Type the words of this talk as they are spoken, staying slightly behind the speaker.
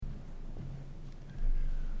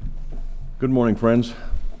Good morning, friends.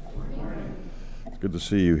 It's good to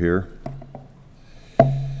see you here.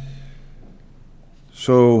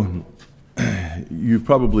 So, you've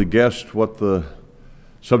probably guessed what the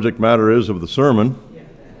subject matter is of the sermon.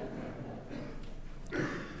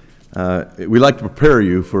 We like to prepare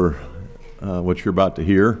you for what you're about to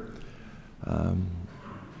hear.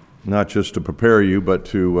 Not just to prepare you, but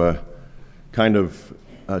to kind of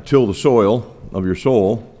till the soil of your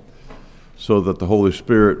soul, so that the Holy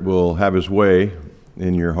Spirit will have His way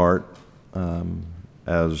in your heart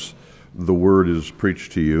as the Word is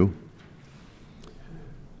preached to you.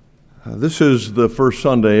 This is the first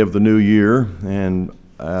Sunday of the new year, and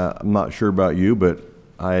I'm not sure about you, but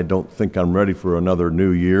I don't think I'm ready for another new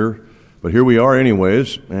year. But here we are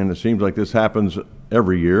anyways, and it seems like this happens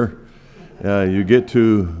every year. You get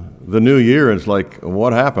to the new year, and it's like,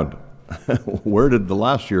 what happened? Where did the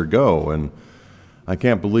last year go? And I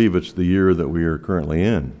can't believe it's the year that we are currently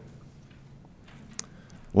in.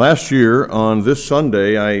 Last year, on this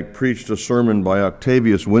Sunday, I preached a sermon by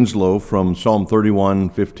Octavius Winslow from Psalm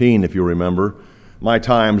 31:15, if you remember. My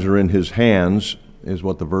times are in His hands, is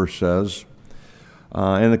what the verse says.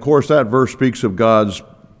 And of course, that verse speaks of God's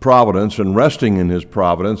providence and resting in His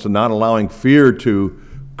providence and not allowing fear to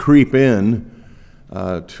creep in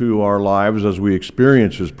to our lives as we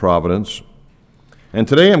experience His providence. And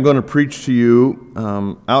today I'm going to preach to you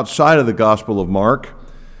outside of the Gospel of Mark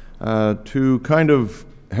to kind of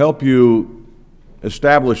help you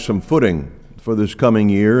establish some footing for this coming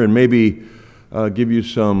year and maybe give you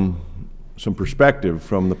some perspective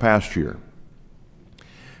from the past year.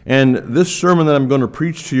 And this sermon that I'm going to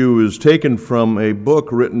preach to you is taken from a book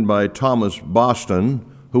written by Thomas Boston,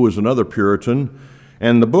 who was another Puritan,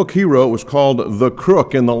 and the book he wrote was called The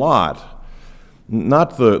Crook in the Lot.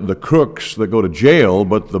 Not the crooks that go to jail,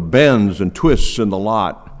 but the bends and twists in the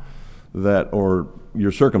lot or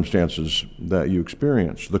your circumstances that you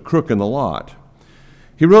experience. The crook in the lot.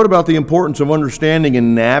 He wrote about the importance of understanding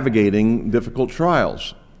and navigating difficult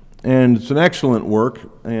trials. And it's an excellent work.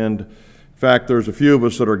 And in fact, there's a few of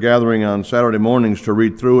us that are gathering on Saturday mornings to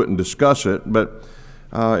read through it and discuss it. But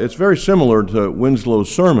it's very similar to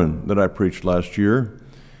Winslow's sermon that I preached last year.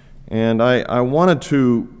 And I wanted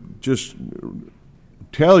to just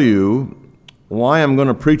tell you why I'm going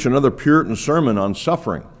to preach another Puritan sermon on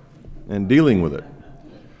suffering and dealing with it.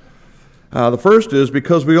 The first is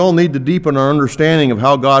because we all need to deepen our understanding of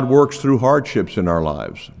how God works through hardships in our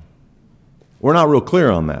lives. We're not real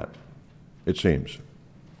clear on that, it seems.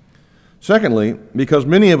 Secondly, because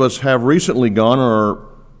many of us have recently gone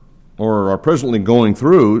or are presently going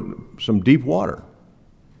through some deep water.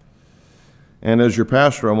 And as your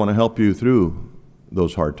pastor, I want to help you through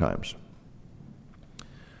those hard times.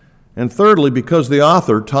 And thirdly, because the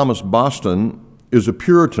author, Thomas Boston, is a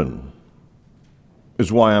Puritan,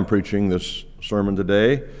 is why I'm preaching this sermon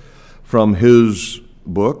today from his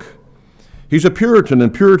book. He's a Puritan,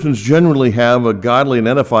 and Puritans generally have a godly and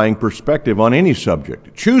edifying perspective on any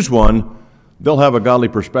subject. Choose one, they'll have a godly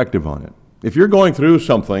perspective on it. If you're going through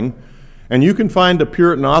something, and you can find a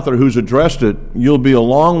Puritan author who's addressed it, you'll be a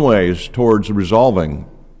long ways towards resolving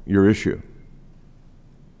your issue.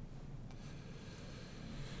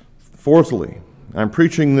 Fourthly, I'm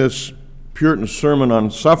preaching this Puritan sermon on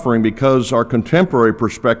suffering because our contemporary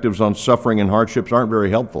perspectives on suffering and hardships aren't very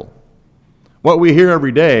helpful. What we hear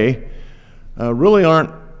every day really aren't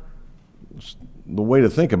the way to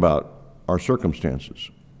think about our circumstances.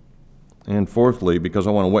 And fourthly, because I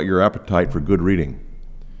want to whet your appetite for good reading.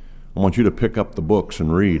 I want you to pick up the books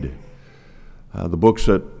and read. The books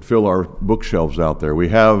that fill our bookshelves out there. We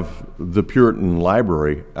have the Puritan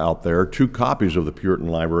Library out there, 2 copies of the Puritan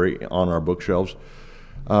Library on our bookshelves,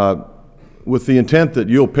 with the intent that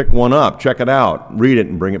you'll pick one up, check it out, read it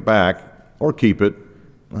and bring it back, or keep it.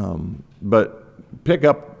 But pick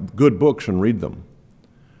up good books and read them.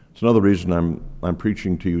 It's another reason I'm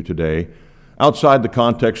preaching to you today, outside the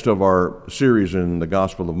context of our series in the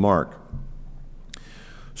Gospel of Mark.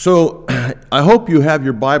 So, I hope you have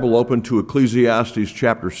your Bible open to Ecclesiastes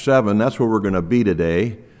chapter 7. That's where we're going to be today.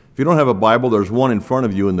 If you don't have a Bible, there's one in front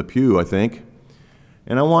of you in the pew, I think.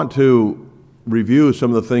 And I want to review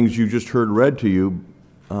some of the things you just heard read to you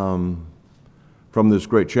from this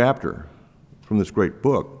great chapter, from this great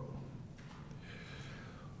book.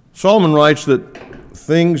 Solomon writes that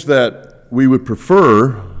things that we would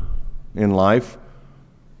prefer in life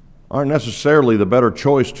aren't necessarily the better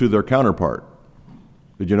choice to their counterpart.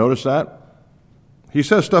 Did you notice that? He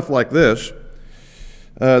says stuff like this,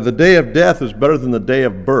 the day of death is better than the day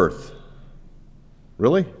of birth.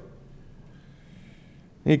 Really?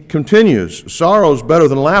 He continues, sorrow is better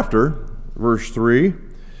than laughter, verse 3.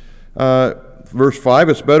 Verse 5,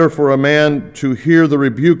 it's better for a man to hear the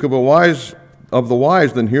rebuke of the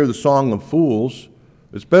wise than hear the song of fools.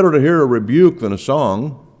 It's better to hear a rebuke than a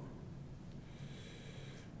song.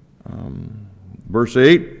 Verse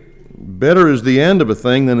 8, better is the end of a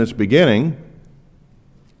thing than its beginning.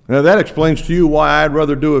 Now that explains to you why I'd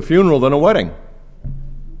rather do a funeral than a wedding.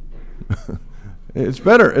 It's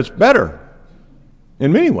better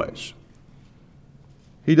in many ways.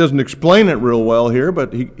 He doesn't explain it real well here,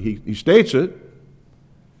 but he states it.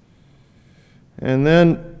 And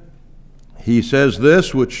then he says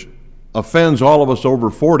this, which offends all of us over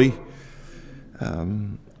 40.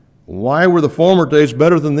 Why were the former days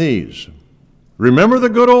better than these? Remember the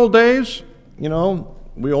good old days? You know,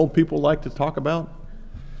 we old people like to talk about.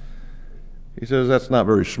 He says that's not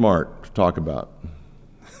very smart to talk about.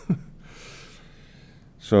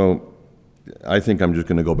 So I think I'm just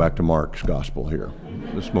going to go back to Mark's gospel here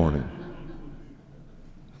this morning.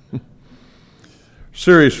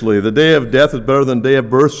 Seriously, the day of death is better than the day of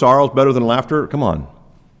birth, sorrow is better than laughter. Come on.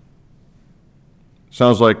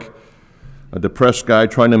 Sounds like a depressed guy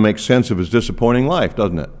trying to make sense of his disappointing life,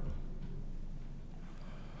 doesn't it?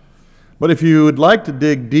 But if you would like to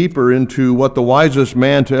dig deeper into what the wisest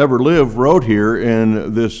man to ever live wrote here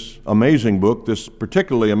in this amazing book, this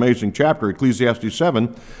particularly amazing chapter, Ecclesiastes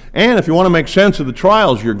 7, and if you want to make sense of the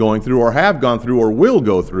trials you're going through or have gone through or will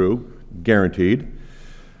go through, guaranteed,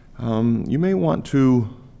 you may want to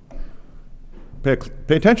pay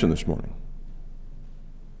attention this morning.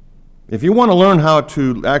 If you want to learn how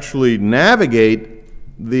to actually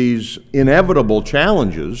navigate these inevitable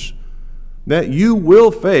challenges that you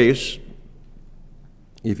will face,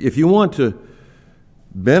 if you want to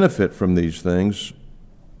benefit from these things,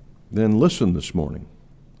 then listen this morning.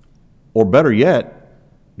 Or better yet,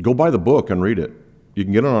 go buy the book and read it. You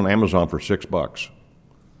can get it on Amazon for $6.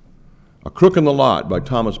 A Crook in the Lot by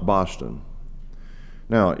Thomas Boston.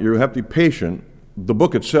 Now, you have to be patient. The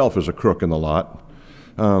book itself is a crook in the lot.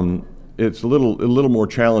 It's a little more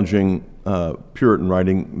challenging Puritan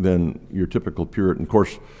writing than your typical Puritan. Of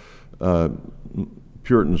course,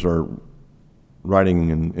 Puritans are writing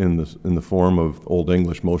in the form of Old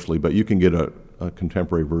English mostly, but you can get a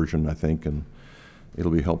contemporary version, I think, and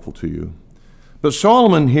it'll be helpful to you. But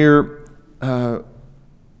Solomon here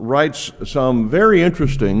writes some very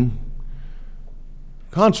interesting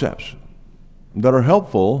concepts that are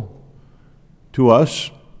helpful to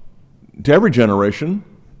us, to every generation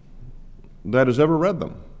that has ever read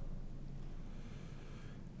them.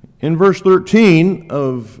 In verse 13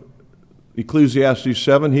 of Ecclesiastes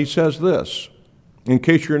 7, he says this, in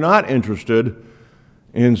case you're not interested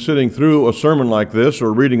in sitting through a sermon like this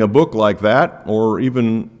or reading a book like that or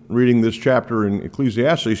even reading this chapter in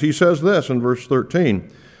Ecclesiastes, he says this in verse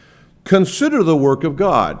 13, consider the work of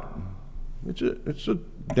God. It's a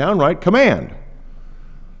downright command.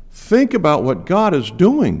 Think about what God is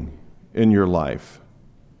doing in your life.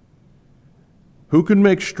 Who can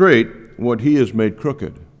make straight what he has made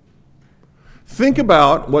crooked? Think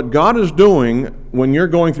about what God is doing when you're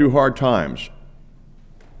going through hard times,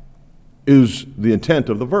 is the intent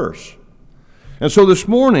of the verse. And so this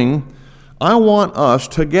morning, I want us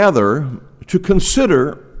together to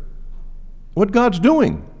consider what God's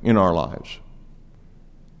doing in our lives.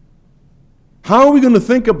 How are we going to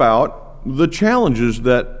think about the challenges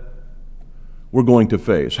that we're going to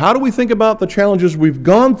face? How do we think about the challenges we've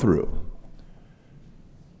gone through?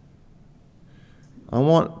 I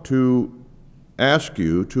want to ask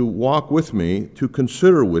you to walk with me, to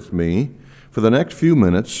consider with me for the next few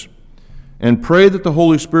minutes, and pray that the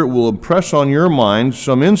Holy Spirit will impress on your mind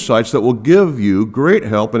some insights that will give you great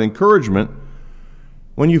help and encouragement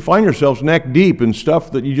when you find yourselves neck deep in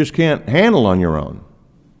stuff that you just can't handle on your own.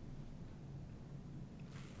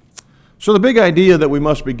 So the big idea that we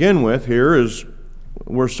must begin with here is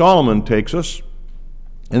where Solomon takes us,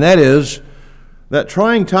 and that is that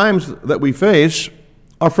trying times that we face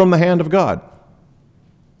are from the hand of God.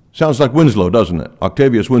 Sounds like Winslow, doesn't it?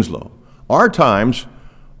 Octavius Winslow. Our times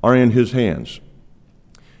are in his hands.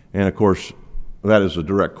 And of course, that is a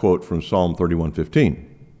direct quote from Psalm 31:15.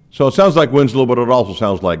 So it sounds like Winslow, but it also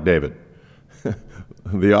sounds like David,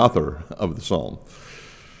 the author of the psalm.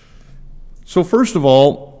 So first of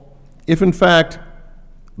all, if in fact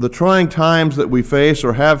the trying times that we face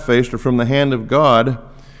or have faced are from the hand of God,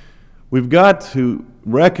 we've got to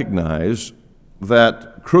recognize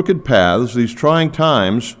that crooked paths, these trying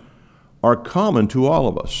times, are common to all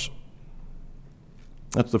of us.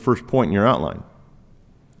 That's the first point in your outline.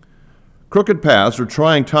 Crooked paths or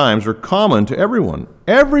trying times are common to everyone.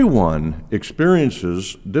 Everyone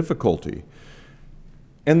experiences difficulty.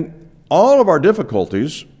 And all of our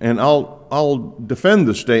difficulties, and I'll defend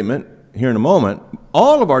this statement, here in a moment,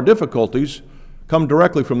 all of our difficulties come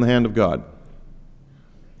directly from the hand of God.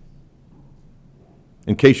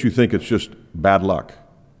 In case you think it's just bad luck.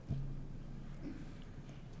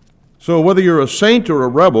 So whether you're a saint or a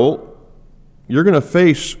rebel, you're going to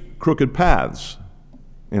face crooked paths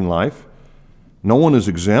in life. No one is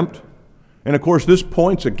exempt. And of course, this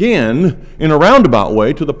points again, in a roundabout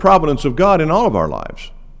way, to the providence of God in all of our lives.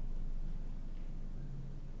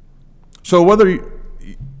 So whether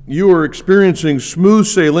you are experiencing smooth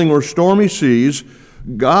sailing or stormy seas,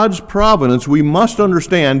 God's providence, we must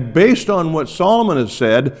understand, based on what Solomon has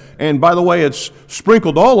said, and by the way, it's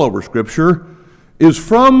sprinkled all over Scripture, is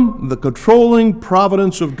from the controlling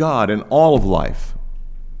providence of God in all of life.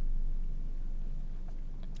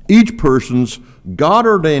 Each person's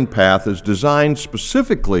God-ordained path is designed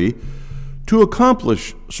specifically to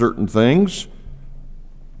accomplish certain things,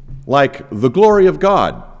 like the glory of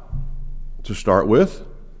God, to start with.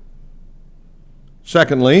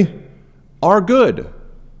 Secondly, our good.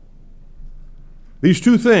 These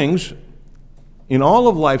two things, in all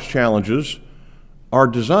of life's challenges, are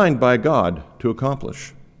designed by God to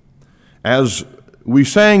accomplish. As we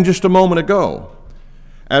sang just a moment ago,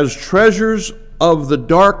 as treasures of the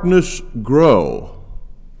darkness grow.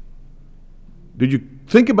 Did you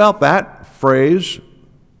think about that phrase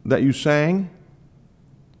that you sang?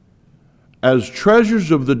 As treasures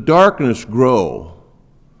of the darkness grow.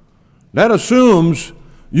 That assumes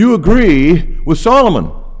you agree with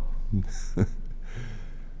Solomon.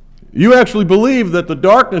 You actually believe that the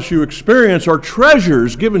darkness you experience are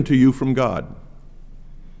treasures given to you from God.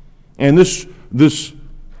 And this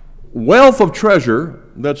wealth of treasure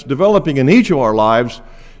that's developing in each of our lives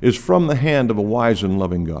is from the hand of a wise and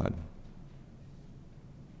loving God.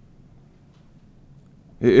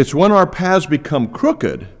 It's when our paths become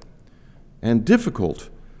crooked and difficult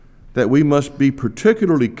that we must be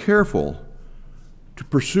particularly careful to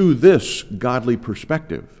pursue this godly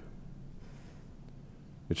perspective.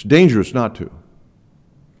 It's dangerous not to.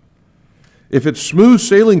 If it's smooth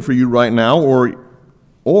sailing for you right now, or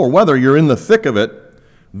whether you're in the thick of it,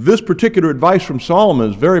 this particular advice from Solomon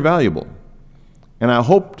is very valuable. And I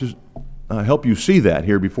hope to help you see that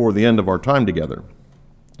here before the end of our time together.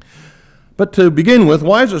 But to begin with,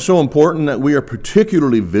 why is it so important that we are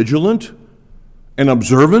particularly vigilant and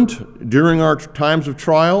observant during our times of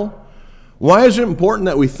trial? Why is it important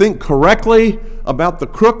that we think correctly about the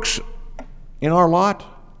crooks in our lot,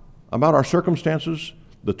 about our circumstances,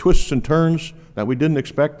 the twists and turns that we didn't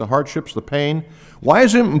expect, the hardships, the pain? Why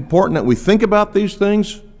is it important that we think about these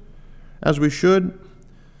things as we should?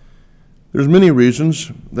 There's many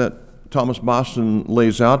reasons that Thomas Boston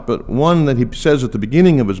lays out, but one that he says at the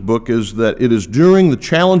beginning of his book is that it is during the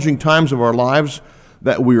challenging times of our lives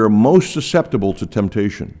that we are most susceptible to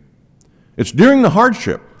temptation. It's during the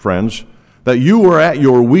hardship, friends, that you are at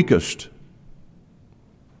your weakest.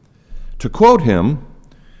 To quote him,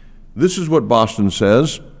 this is what Boston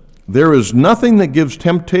says: "There is nothing that gives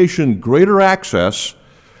temptation greater access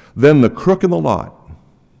than the crook in the lot.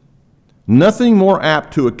 Nothing more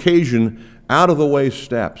apt to occasion out-of-the-way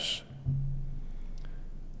steps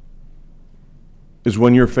is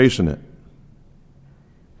when you're facing it,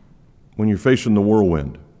 when you're facing the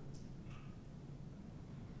whirlwind."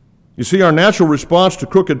 You see, our natural response to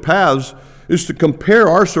crooked paths is to compare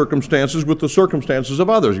our circumstances with the circumstances of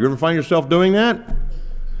others. You ever find yourself doing that?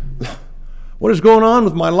 What is going on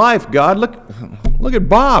with my life, God? Look at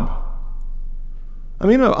Bob. I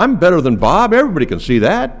mean, I'm better than Bob. Everybody can see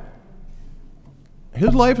that.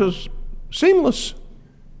 His life is seamless,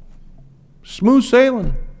 smooth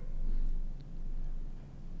sailing.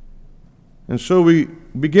 And so we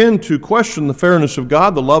begin to question the fairness of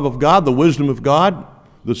God, the love of God, the wisdom of God,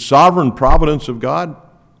 the sovereign providence of God.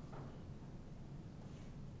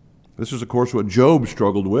 This is, of course, what Job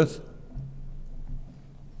struggled with.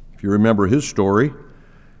 If you remember his story,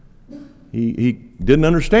 he didn't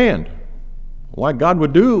understand why God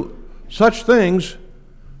would do such things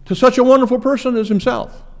to such a wonderful person as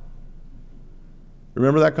himself.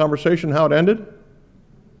 Remember that conversation, how it ended?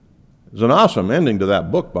 It was an awesome ending to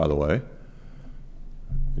that book, by the way.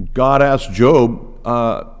 God asked Job,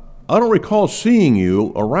 I don't recall seeing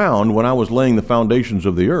you around when I was laying the foundations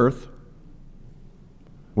of the earth.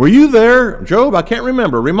 Were you there, Job? I can't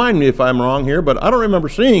remember. Remind me if I'm wrong here, but I don't remember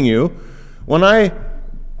seeing you when I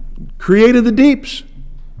created the deeps,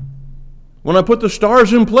 when I put the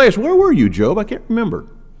stars in place. Where were you, Job? I can't remember.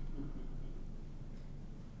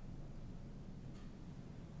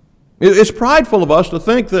 It's prideful of us to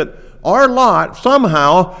think that our lot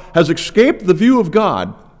somehow has escaped the view of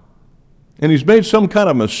God, and he's made some kind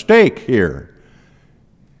of mistake here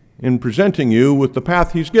in presenting you with the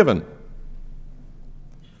path he's given.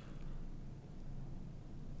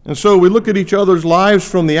 And so we look at each other's lives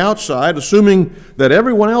from the outside, assuming that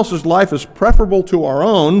everyone else's life is preferable to our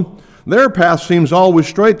own. Their path seems always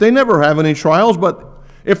straight. They never have any trials. But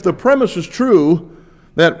if the premise is true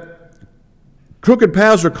that crooked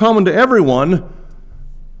paths are common to everyone,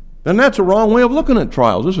 then that's a wrong way of looking at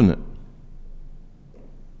trials, isn't it?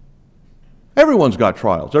 Everyone's got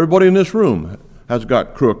trials. Everybody in this room has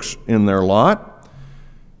got crooks in their lot.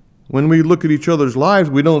 When we look at each other's lives,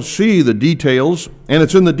 we don't see the details, and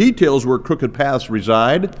it's in the details where crooked paths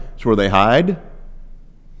reside. It's where they hide.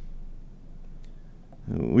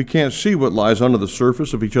 We can't see what lies under the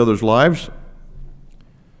surface of each other's lives.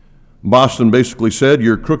 Boston basically said,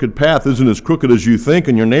 your crooked path isn't as crooked as you think,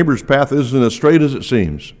 and your neighbor's path isn't as straight as it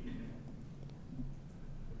seems.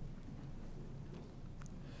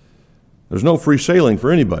 There's no free sailing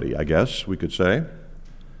for anybody, I guess we could say.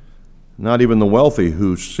 Not even the wealthy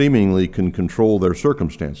who seemingly can control their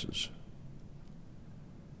circumstances.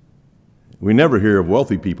 We never hear of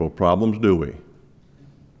wealthy people problems, do we?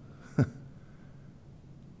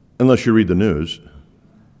 Unless you read the news.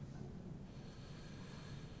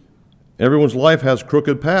 Everyone's life has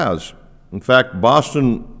crooked paths. In fact,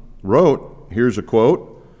 Boston wrote, here's a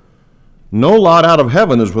quote, "No lot out of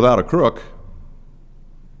heaven is without a crook."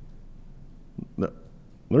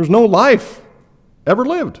 There's no life ever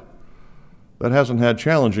lived that hasn't had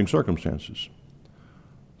challenging circumstances.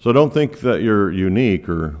 So don't think that you're unique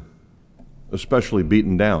or especially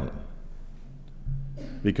beaten down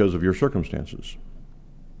because of your circumstances.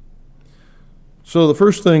 So the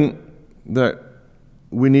first thing that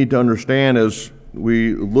we need to understand as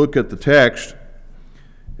we look at the text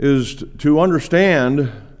is to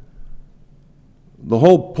understand the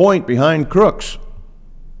whole point behind crooks,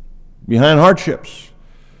 behind hardships,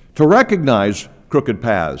 to recognize crooked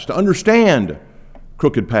paths, to understand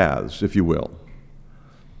crooked paths, if you will.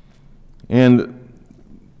 And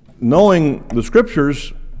knowing the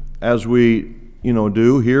Scriptures, as we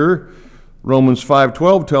do here, Romans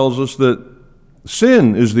 5:12 tells us that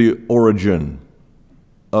sin is the origin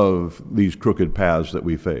of these crooked paths that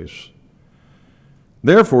we face.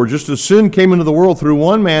 Therefore, just as sin came into the world through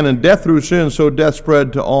one man and death through sin, so death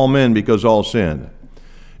spread to all men because all sinned.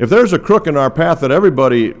 If there's a crook in our path that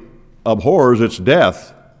everybody abhors, it's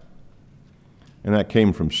death. And that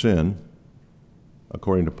came from sin,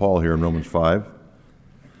 according to Paul here in Romans 5.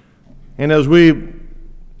 And as we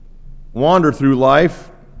wander through life,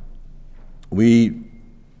 we,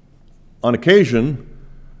 on occasion,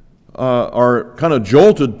 are kind of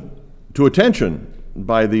jolted to attention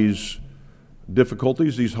by these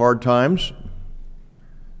difficulties, these hard times.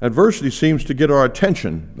 Adversity seems to get our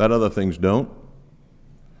attention that other things don't.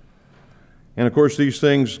 And of course, these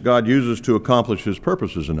things God uses to accomplish His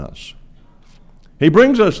purposes in us. He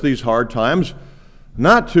brings us these hard times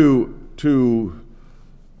not to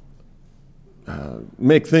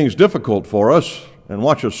make things difficult for us and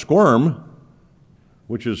watch us squirm,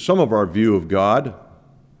 which is some of our view of God.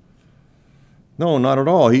 No, not at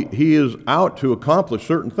all. He is out to accomplish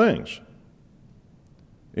certain things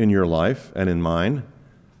in your life and in mine.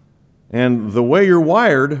 And the way you're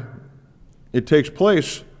wired, it takes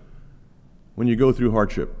place when you go through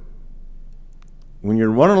hardship. When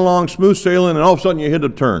you're running along smooth sailing and all of a sudden you hit a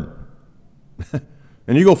turn.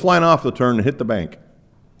 And you go flying off the turn and hit the bank.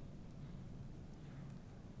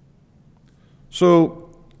 So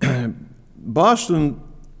Boston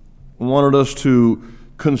wanted us to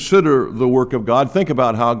consider the work of God, think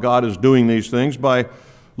about how God is doing these things by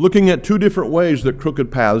looking at two different ways that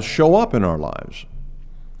crooked paths show up in our lives.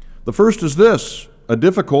 The first is this: a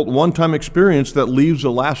difficult one-time experience that leaves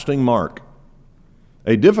a lasting mark.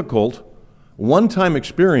 A difficult one-time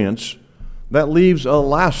experience that leaves a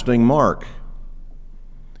lasting mark.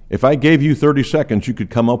 If I gave you 30 seconds, you could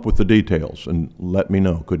come up with the details and let me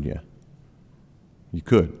know, couldn't you? You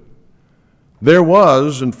could. There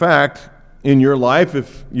was, in fact, in your life,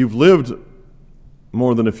 if you've lived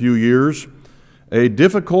more than a few years, a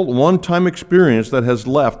difficult one-time experience that has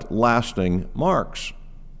left lasting marks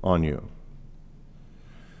on you.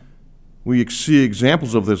 We see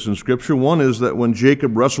examples of this in Scripture. One is that when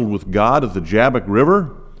Jacob wrestled with God at the Jabbok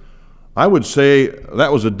River, I would say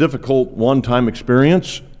that was a difficult one-time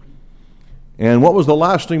experience. And what was the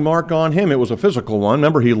lasting mark on him? It was a physical one.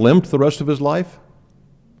 Remember, he limped the rest of his life?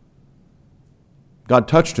 God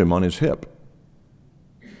touched him on his hip.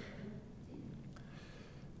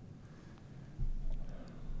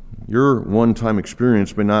 Your one-time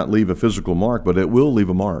experience may not leave a physical mark, but it will leave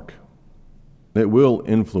a mark. It will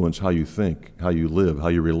influence how you think, how you live, how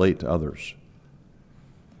you relate to others.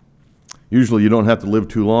 Usually you don't have to live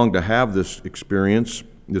too long to have this experience,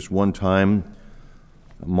 this one-time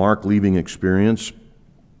mark-leaving experience.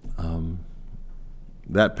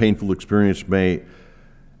 That painful experience may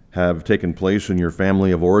have taken place in your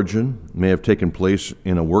family of origin, may have taken place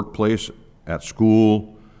in a workplace, at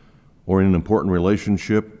school, or in an important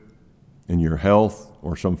relationship, in your health,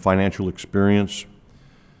 or some financial experience.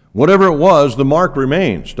 Whatever it was, the mark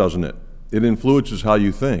remains, doesn't it? It influences how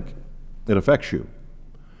you think. It affects you.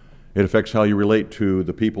 It affects how you relate to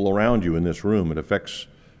the people around you in this room. It affects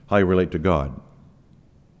how you relate to God.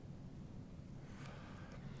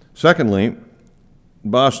 Secondly,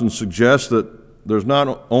 Boston suggests that there's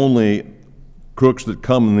not only crooks that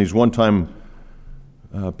come in these one-time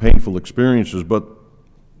painful experiences, but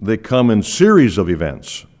they come in series of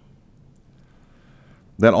events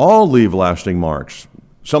that all leave lasting marks.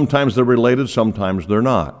 Sometimes they're related, sometimes they're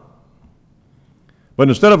not. But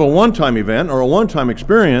instead of a one-time event or a one-time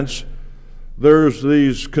experience, there's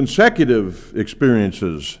these consecutive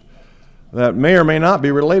experiences that may or may not be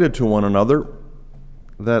related to one another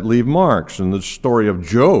that leave marks. And the story of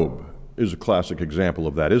Job is a classic example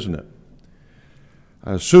of that, isn't it?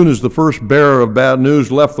 As soon as the first bearer of bad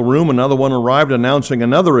news left the room, another one arrived announcing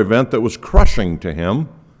another event that was crushing to him.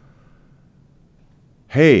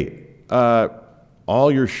 Hey,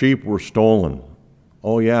 all your sheep were stolen.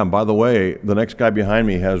 Oh yeah, and by the way, the next guy behind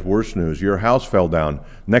me has worse news. Your house fell down.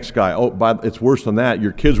 Next guy, it's worse than that.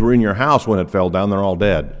 Your kids were in your house when it fell down. They're all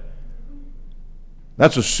dead.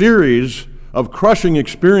 That's a series of crushing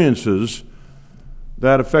experiences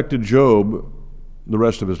that affected Job the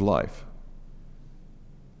rest of his life.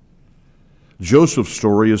 Joseph's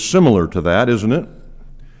story is similar to that, isn't it?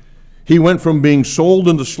 He went from being sold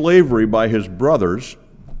into slavery by his brothers,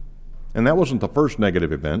 and that wasn't the first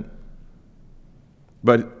negative event,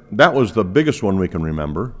 but that was the biggest one we can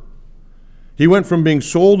remember. He went from being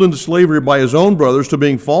sold into slavery by his own brothers to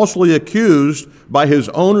being falsely accused by his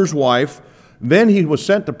owner's wife. Then he was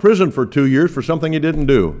sent to prison for 2 years for something he didn't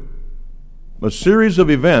do. A series of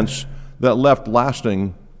events that left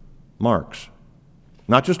lasting marks.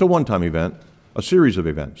 Not just a one-time event, a series of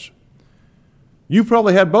events. You've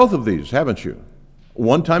probably had both of these, haven't you?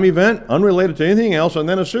 One-time event, unrelated to anything else, and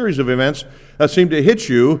then a series of events that seem to hit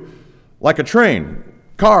you like a train,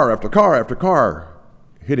 car after car after car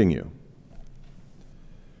hitting you.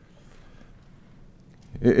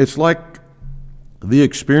 It's like the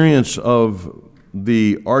experience of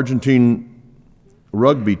the Argentine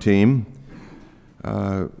rugby team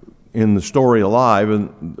in the story Alive,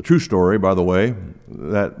 and the true story, by the way,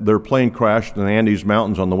 that their plane crashed in the Andes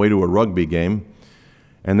Mountains on the way to a rugby game,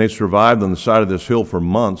 and they survived on the side of this hill for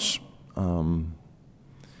months,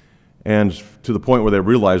 and to the point where they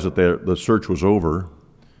realized that the search was over.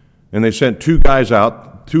 And they sent 2 guys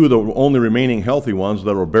out, 2 of the only remaining healthy ones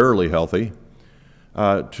that were barely healthy,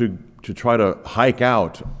 to try to hike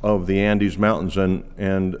out of the Andes Mountains.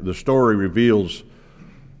 And the story reveals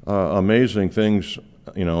amazing things,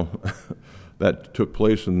 that took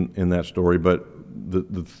place in that story. But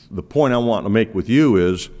the point I want to make with you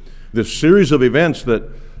is this series of events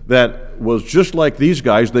that was just like these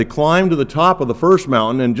guys. They climbed to the top of the first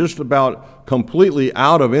mountain and just about completely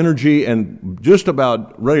out of energy and just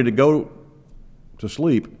about ready to go to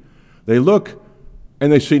sleep. They look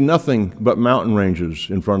and they see nothing but mountain ranges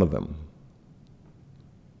in front of them.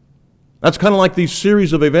 That's kind of like these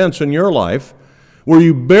series of events in your life where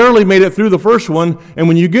you barely made it through the first one, and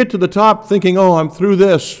when you get to the top thinking, oh, I'm through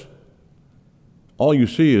this, all you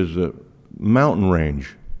see is a mountain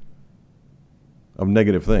range of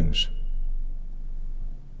negative things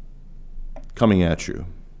coming at you.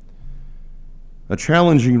 A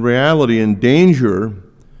challenging reality and danger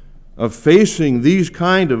of facing these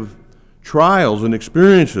kind of trials and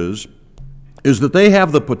experiences is that they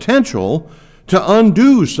have the potential to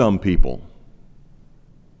undo some people.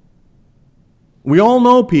 We all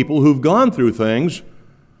know people who've gone through things,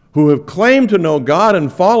 who have claimed to know God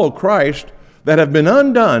and follow Christ, that have been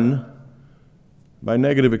undone by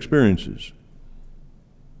negative experiences.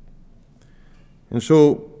 And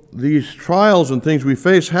so these trials and things we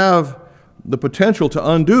face have the potential to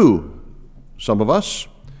undo some of us,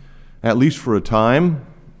 at least for a time.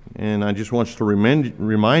 And I just want to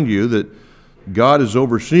remind you that God is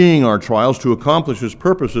overseeing our trials to accomplish His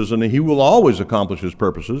purposes, and He will always accomplish His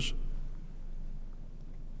purposes.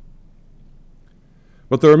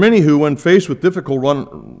 But there are many who, when faced with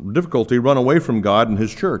difficulty, run away from God and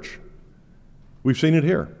His church. We've seen it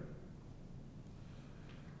here.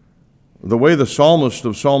 The way the psalmist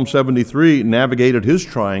of Psalm 73 navigated his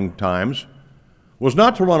trying times was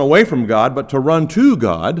not to run away from God, but to run to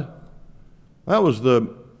God. That was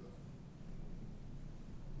the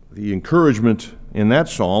encouragement in that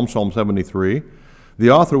psalm, Psalm 73.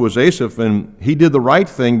 The author was Asaph, and he did the right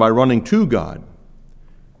thing by running to God.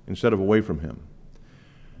 instead of away from Him.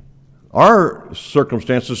 Our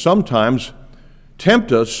circumstances sometimes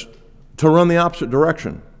tempt us to run the opposite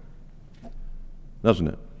direction, doesn't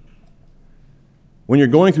it? When you're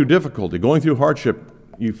going through difficulty, going through hardship,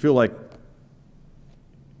 you feel like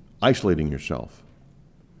isolating yourself,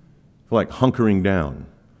 feel like hunkering down,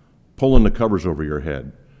 pulling the covers over your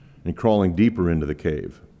head, and crawling deeper into the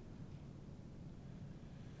cave.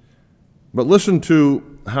 But listen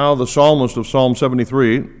to how the psalmist of Psalm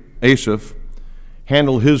 73, Asaph,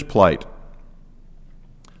 handled his plight.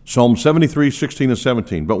 Psalm 73, 16 and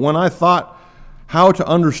 17. But when I thought how to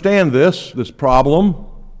understand this problem,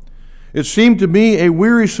 it seemed to me a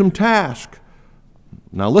wearisome task.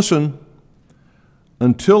 Now listen,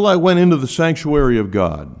 until I went into the sanctuary of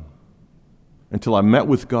God, until I met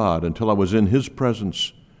with God, until I was in His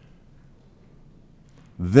presence,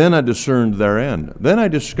 then I discerned their end. Then I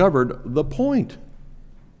discovered the point.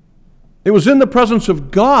 It was in the presence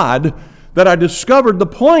of God that I discovered the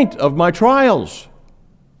point of my trials.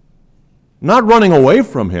 Not running away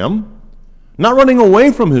from Him, not running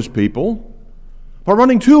away from His people, but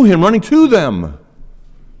running to Him, running to them.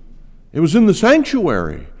 It was in the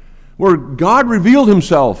sanctuary where God revealed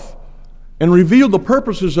Himself and revealed the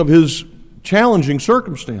purposes of His challenging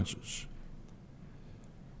circumstances.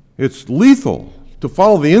 It's lethal to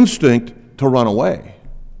follow the instinct to run away.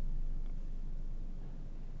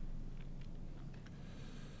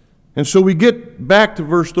 And so we get back to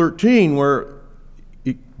verse 13 where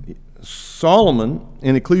Solomon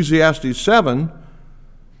in Ecclesiastes 7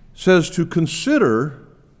 says to consider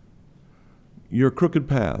your crooked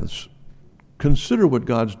paths. Consider what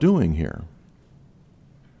God's doing here.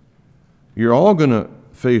 You're all going to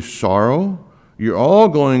face sorrow. You're all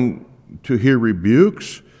going to hear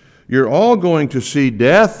rebukes. You're all going to see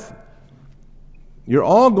death. You're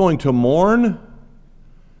all going to mourn.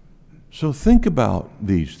 So think about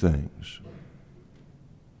these things.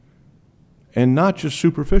 And not just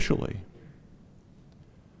superficially.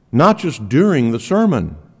 Not just during the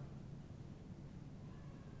sermon.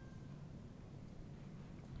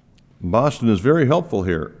 Boston is very helpful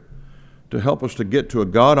here to help us to get to a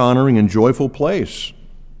God-honoring and joyful place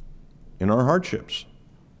in our hardships.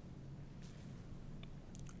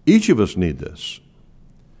 Each of us need this.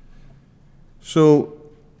 So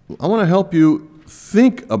I want to help you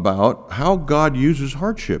think about how God uses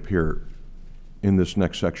hardship here in this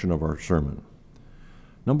next section of our sermon.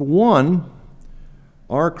 Number one,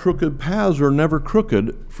 our crooked paths are never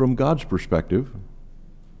crooked from God's perspective.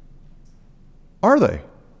 Are they?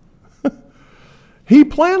 He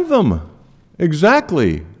planned them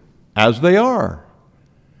exactly as they are.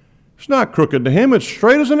 It's not crooked to Him, it's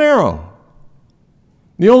straight as an arrow.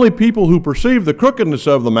 The only people who perceive the crookedness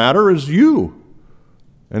of the matter is you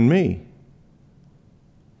and me.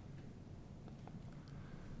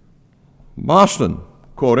 Boston,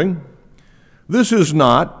 quoting, "This is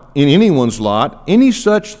not in anyone's lot any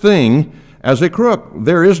such thing as a crook.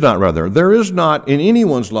 There is not in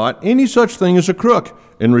anyone's lot any such thing as a crook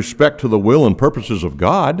in respect to the will and purposes of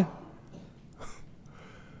God."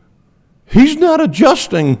 He's not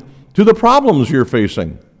adjusting to the problems you're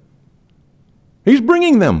facing. He's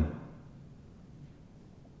bringing them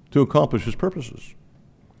to accomplish His purposes.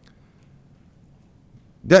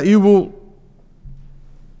 That you will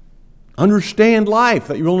understand life,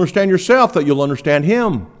 that you will understand yourself, that you'll understand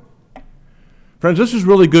Him. Friends, this is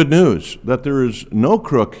really good news, that there is no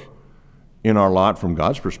crook in our lot from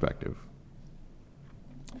God's perspective.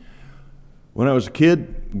 When I was a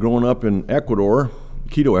kid growing up in Ecuador,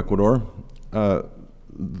 Quito, Ecuador,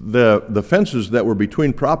 the fences that were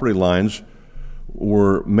between property lines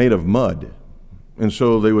were made of mud. And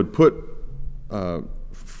so they would put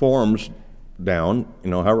forms down,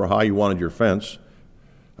 however high you wanted your fence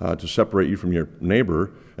to separate you from your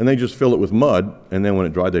neighbor, and they just fill it with mud, and then when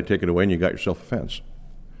it dried, they take it away, and you got yourself a fence.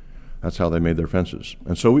 That's how they made their fences.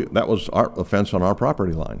 And so that was a fence on our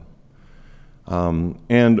property line.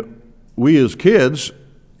 And we as kids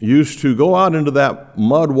used to go out into that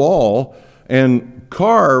mud wall and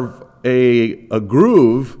carve a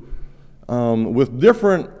groove with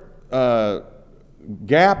different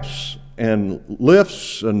gaps and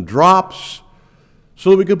lifts and drops so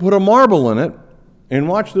that we could put a marble in it and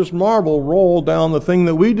watch this marble roll down the thing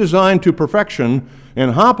that we designed to perfection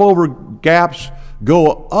and hop over gaps,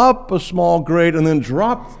 go up a small grade, and then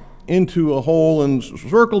drop into a hole and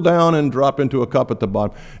circle down and drop into a cup at the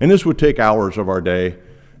bottom. And this would take hours of our day.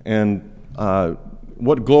 And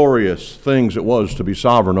what glorious things it was to be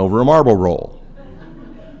sovereign over a marble roll.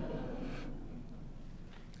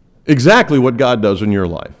 Exactly what God does in your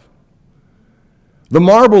life. The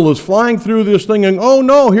marble is flying through this thing and, oh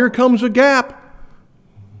no, here comes a gap.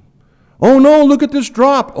 Oh no, look at this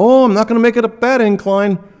drop. Oh, I'm not going to make it up that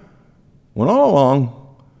incline. When all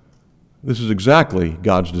along, this is exactly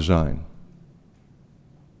God's design.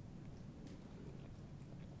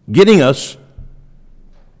 Getting us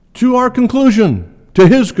to our conclusion, to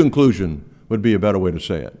His conclusion, would be a better way to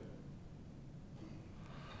say it.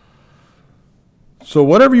 So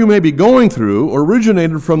whatever you may be going through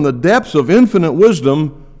originated from the depths of infinite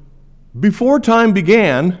wisdom before time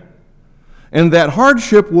began, and that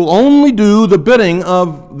hardship will only do the bidding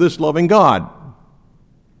of this loving God.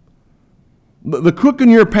 The crook in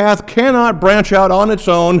your path cannot branch out on its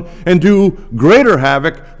own and do greater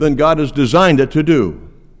havoc than God has designed it to do.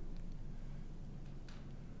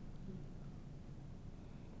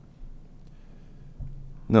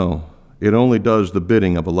 No, it only does the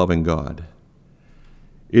bidding of a loving God.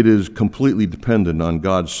 It is completely dependent on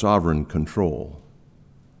God's sovereign control.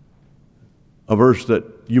 A verse that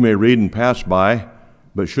you may read and pass by,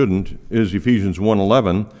 but shouldn't, is Ephesians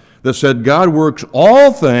 1:11, that said, God works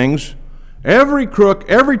all things, every crook,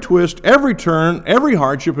 every twist, every turn, every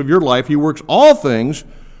hardship of your life, He works all things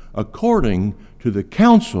according to the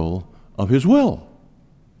counsel of His will.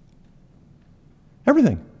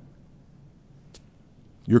 Everything.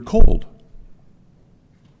 Your cold,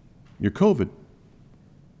 your COVID,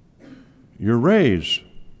 your raise,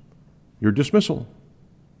 your dismissal,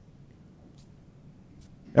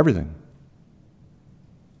 everything.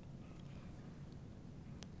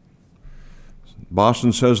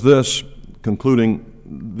 Boston says this, concluding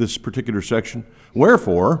this particular section,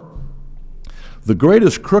 wherefore, the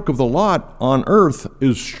greatest crook of the lot on earth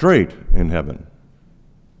is straight in heaven.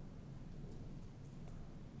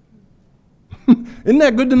 Isn't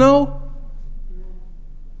that good to know?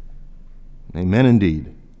 Amen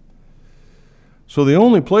indeed. So the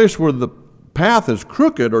only place where the path is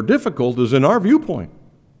crooked or difficult is in our viewpoint.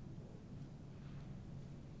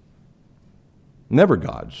 Never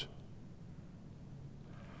God's.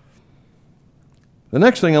 The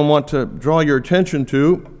next thing I want to draw your attention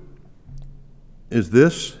to is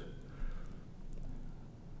this.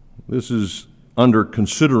 This is under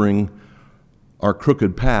considering our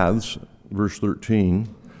crooked paths, verse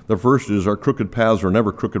 13. The first is our crooked paths are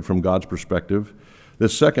never crooked from God's perspective. The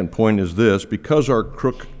second point is this: because our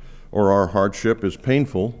crook or our hardship is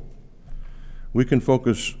painful, we can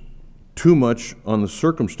focus too much on the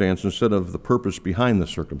circumstance instead of the purpose behind the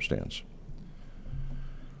circumstance.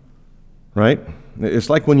 Right? It's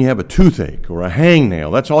like when you have a toothache or a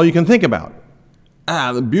hangnail. That's all you can think about.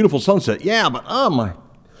 The beautiful sunset. Yeah, but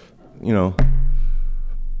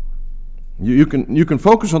you can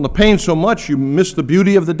focus on the pain so much you miss the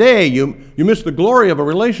beauty of the day. You miss the glory of a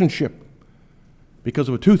relationship because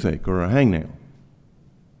of a toothache or a hangnail.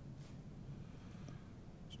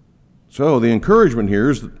 So the encouragement here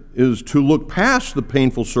is to look past the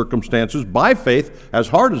painful circumstances by faith, as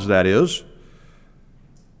hard as that is,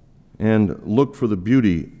 and look for the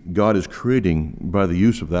beauty God is creating by the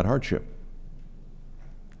use of that hardship.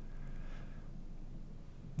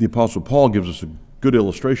 The Apostle Paul gives us a good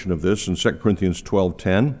illustration of this in 2 Corinthians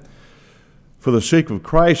 12:10. For the sake of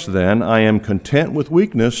Christ, then, I am content with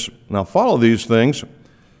weakness. Now follow these things.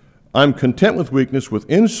 I'm content with weakness, with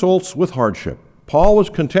insults, with hardship. Paul was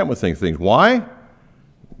content with things. Why?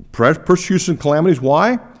 Persecution, calamities.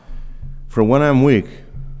 Why? For when I'm weak,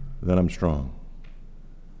 then I'm strong.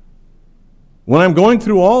 When I'm going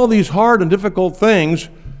through all these hard and difficult things,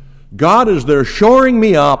 God is there shoring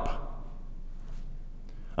me up.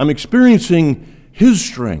 I'm experiencing His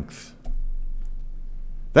strength.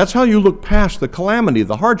 That's how you look past the calamity,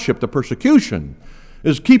 the hardship, the persecution,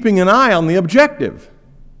 is keeping an eye on the objective.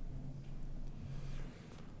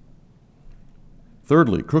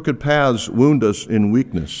 Thirdly, crooked paths wound us in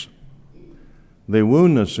weakness. They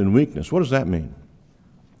wound us in weakness. What does that mean?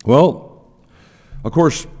 Well, of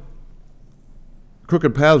course,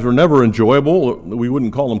 crooked paths are never enjoyable. We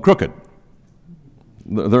wouldn't call them crooked.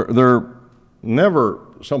 They're never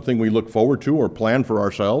something we look forward to or plan for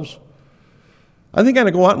ourselves. I think I'm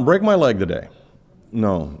going to go out and break my leg today.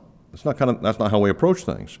 No, that's not how we approach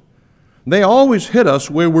things. They always hit us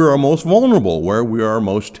where we are most vulnerable, where we are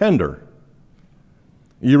most tender.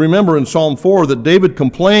 You remember in Psalm 4 that David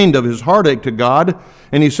complained of his heartache to God,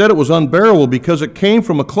 and he said it was unbearable because it came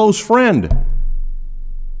from a close friend.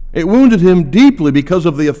 It wounded him deeply because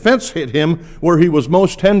of the offense hit him where he was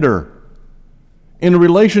most tender, in a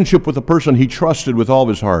relationship with a person he trusted with all of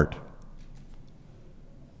his heart.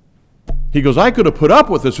 He goes, I could have put up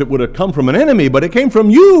with this. It would have come from an enemy, but it came from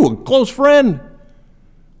you, a close friend.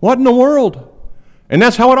 What in the world? And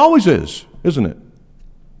that's how it always is, isn't it?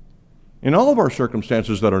 In all of our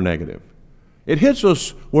circumstances that are negative. It hits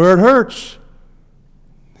us where it hurts.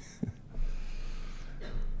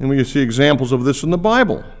 And we see examples of this in the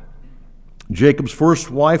Bible. Jacob's first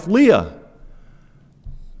wife, Leah,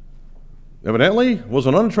 evidently was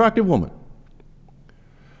an unattractive woman.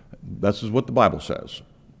 This is what the Bible says.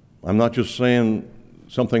 I'm not just saying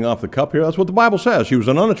something off the cuff here. That's what the Bible says. She was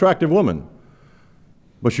an unattractive woman,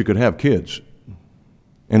 but she could have kids.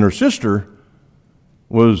 And her sister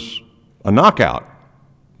was a knockout,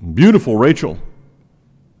 beautiful Rachel.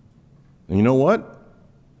 And you know what?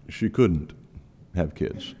 She couldn't have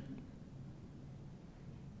kids.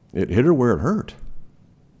 It hit her where it hurt.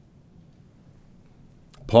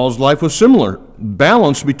 Paul's life was similar,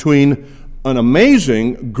 balanced between an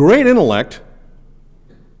amazing, great intellect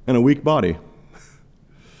and a weak body.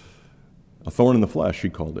 A thorn in the flesh, he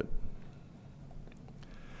called it.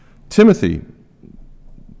 Timothy,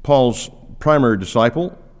 Paul's primary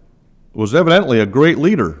disciple, was evidently a great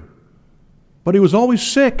leader, but he was always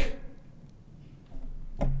sick.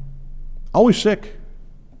 Always sick.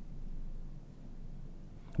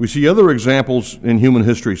 We see other examples in human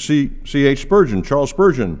history. C.H. Spurgeon, Charles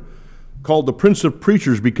Spurgeon, called the Prince of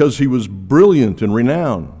Preachers because he was brilliant and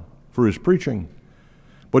renowned for his preaching.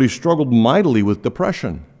 But he struggled mightily with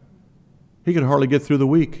depression. He could hardly get through the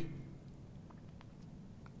week.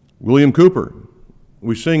 William Cooper,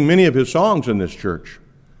 we sing many of his songs in this church,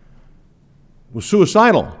 was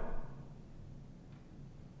suicidal.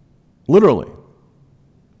 Literally.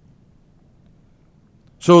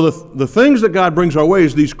 So the things that God brings our way,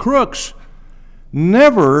 these crooks,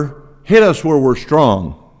 never hit us where we're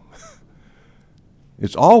strong.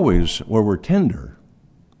 It's always where we're tender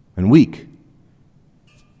and weak.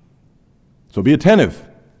 So be attentive.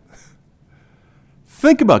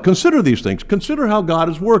 Consider these things. Consider how God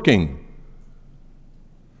is working.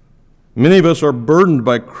 Many of us are burdened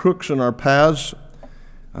by crooks in our paths,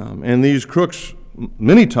 and these crooks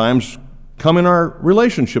many times come in our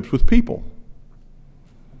relationships with people.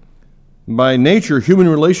 By nature, human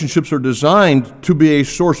relationships are designed to be a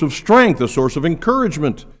source of strength, a source of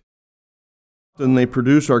encouragement. And they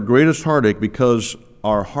produce our greatest heartache because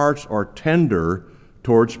our hearts are tender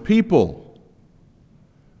towards people,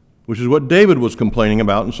 which is what David was complaining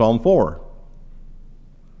about in Psalm 4.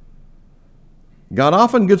 God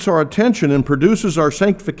often gets our attention and produces our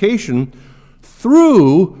sanctification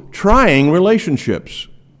through trying relationships,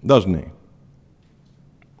 doesn't he?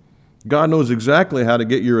 God knows exactly how to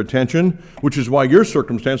get your attention, which is why your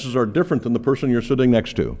circumstances are different than the person you're sitting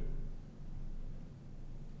next to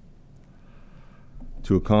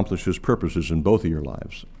accomplish his purposes in both of your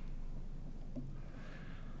lives.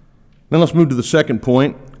 Now let's move to the second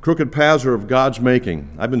point. Crooked paths are of God's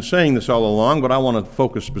making. I've been saying this all along, but I want to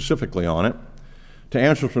focus specifically on it to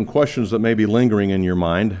answer some questions that may be lingering in your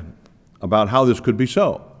mind about how this could be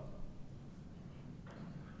so.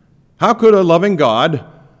 How could a loving God,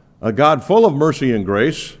 a God full of mercy and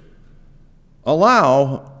grace,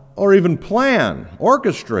 allow or even plan,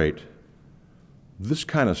 orchestrate this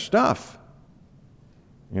kind of stuff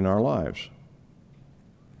in our lives?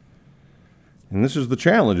 And this is the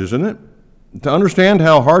challenge, isn't it? To understand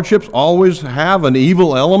how hardships always have an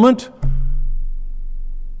evil element.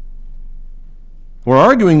 We're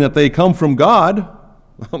arguing that they come from God.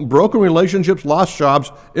 Broken relationships, lost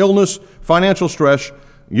jobs, illness, financial stress.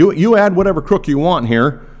 You add whatever crook you want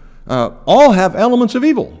here. All have elements of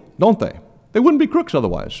evil, don't they? They wouldn't be crooks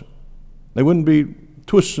otherwise. They wouldn't be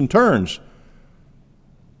twists and turns.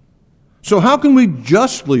 So how can we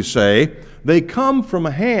justly say they come from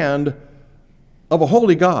a hand of a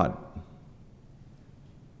holy God?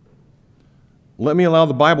 Let me allow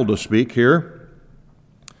the Bible to speak here.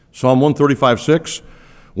 Psalm 135:6.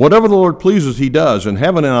 Whatever the Lord pleases, he does, in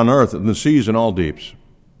heaven and on earth, in the seas and all deeps.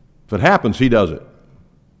 If it happens, he does it.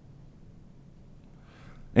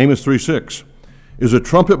 Amos 3:6. Is a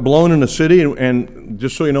trumpet blown in a city? And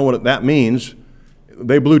just so you know what that means,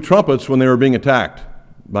 they blew trumpets when they were being attacked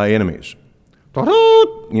by enemies.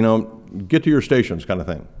 Get to your stations kind of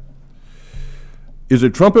thing. Is a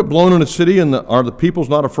trumpet blown in a city and are the peoples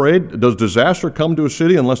not afraid? Does disaster come to a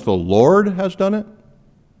city unless the Lord has done it?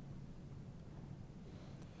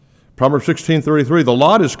 Proverbs 16:33, the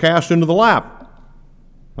lot is cast into the lap.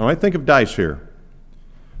 All right, think of dice here.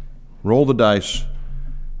 Roll the dice.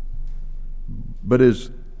 But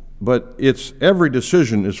it's every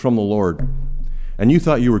decision is from the Lord. And you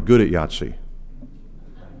thought you were good at Yahtzee.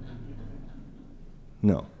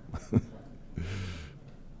 No.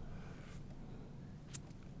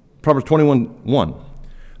 Proverbs 21:1.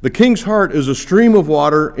 The king's heart is a stream of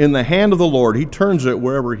water in the hand of the Lord. He turns it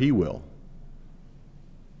wherever he will.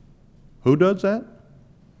 Who does that?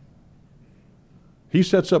 He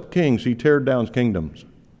sets up kings. He tears down kingdoms.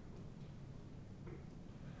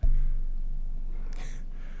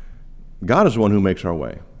 God is the one who makes our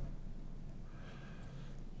way.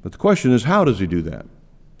 But the question is, how does he do that?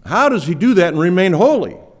 How does he do that and remain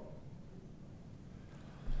holy?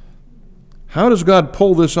 How does God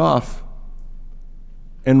pull this off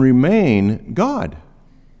and remain God?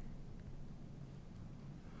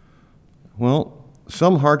 Well,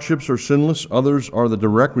 some hardships are sinless, others are the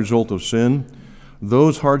direct result of sin.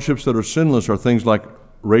 Those hardships that are sinless are things like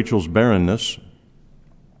Rachel's barrenness.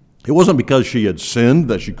 It wasn't because she had sinned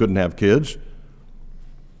that she couldn't have kids.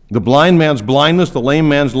 The blind man's blindness, the lame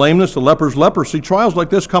man's lameness, the leper's leprosy, trials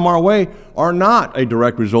like this come our way are not a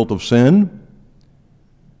direct result of sin.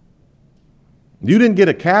 You didn't get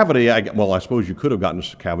a cavity. I suppose you could have gotten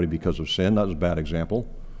a cavity because of sin. That was a bad example.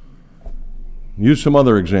 Use some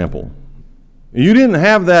other example. You didn't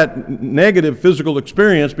have that negative physical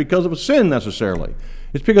experience because of a sin necessarily.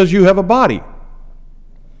 It's because you have a body.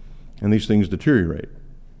 And these things deteriorate.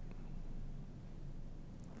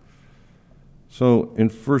 So in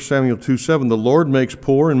 1 Samuel 2:7, the Lord makes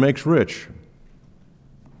poor and makes rich.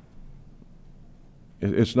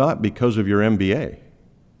 It's not because of your MBA.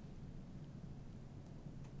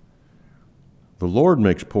 The Lord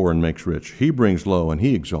makes poor and makes rich. He brings low and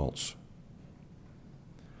he exalts.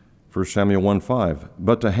 1 Samuel 1:5,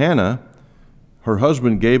 but to Hannah, her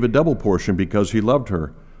husband gave a double portion because he loved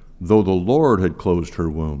her, though the Lord had closed her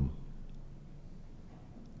womb.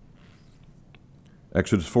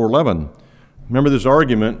 Exodus 4:11. Remember this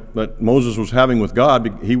argument that Moses was having with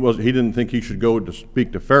God. He didn't think he should go to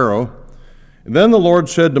speak to Pharaoh. And then the Lord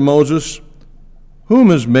said to Moses,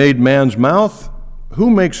 whom has made man's mouth? Who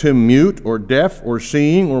makes him mute or deaf or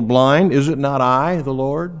seeing or blind? Is it not I, the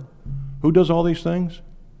Lord? Who does all these things?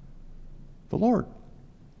 The Lord.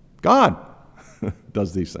 God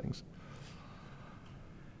does these things.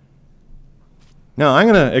 Now, I'm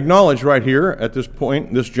going to acknowledge right here at this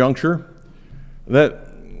point, this juncture, that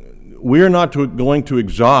we are not going to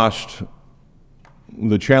exhaust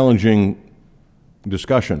the challenging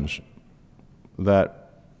discussions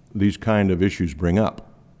that these kind of issues bring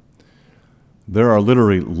up. There are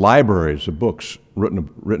literally libraries of books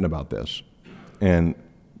written about this. And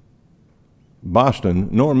Boston,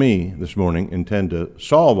 nor me this morning, intend to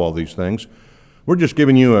solve all these things. We're just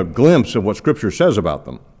giving you a glimpse of what Scripture says about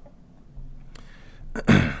them.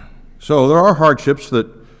 So there are hardships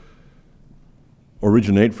that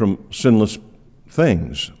originate from sinless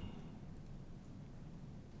things.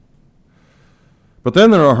 But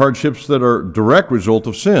then there are hardships that are direct result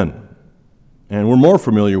of sin. And we're more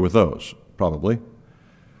familiar with those, probably.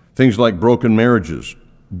 Things like broken marriages,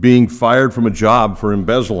 being fired from a job for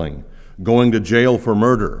embezzling, going to jail for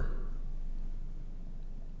murder.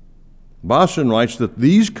 Boston writes that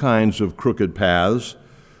these kinds of crooked paths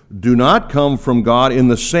do not come from God in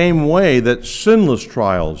the same way that sinless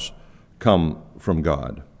trials come from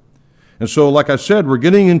God. And so, like I said, we're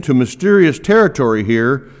getting into mysterious territory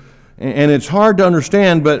here, and it's hard to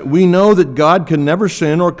understand, but we know that God can never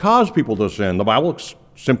sin or cause people to sin. The Bible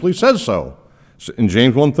simply says so. In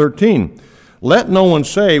James 1:13, let no one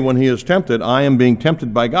say when he is tempted, I am being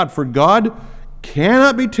tempted by God, for God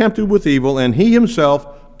cannot be tempted with evil, and he himself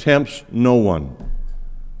tempts no one.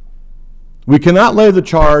 We cannot lay the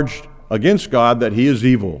charge against God that he is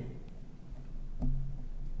evil.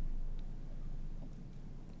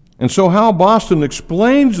 And so how Boston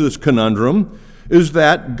explains this conundrum is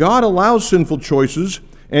that God allows sinful choices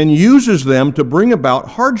and uses them to bring about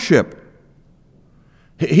hardship.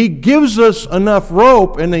 He gives us enough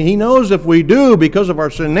rope, and he knows if we do, because of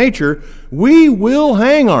our sin nature, we will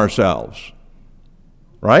hang ourselves.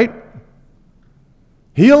 Right?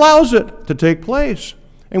 He allows it to take place.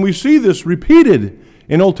 And we see this repeated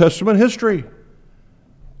in Old Testament history.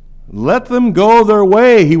 Let them go their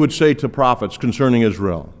way, he would say to prophets concerning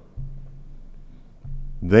Israel.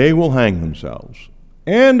 They will hang themselves.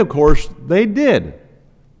 And, of course, they did.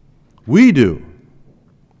 We do.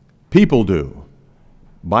 People do.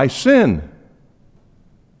 By sin.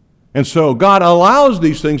 And so God allows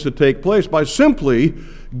these things to take place by simply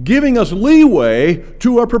giving us leeway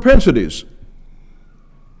to our propensities.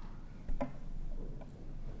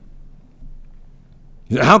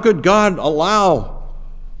 How could God allow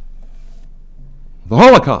the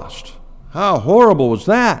Holocaust? How horrible was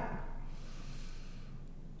that?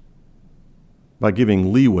 By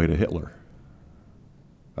giving leeway to Hitler.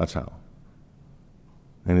 That's how.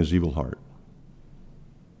 And his evil heart.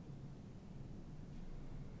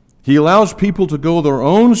 He allows people to go their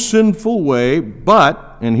own sinful way,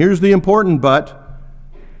 but, and here's the important but,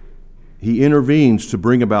 he intervenes to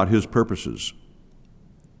bring about his purposes.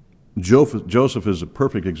 Joseph is a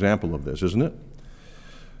perfect example of this, isn't it?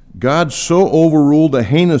 God so overruled the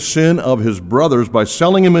heinous sin of his brothers by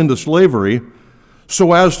selling him into slavery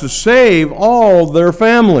so as to save all their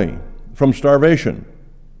family from starvation.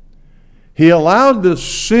 He allowed the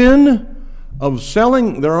sin of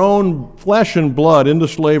selling their own flesh and blood into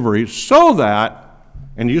slavery so that,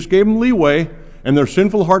 and he just gave them leeway, and their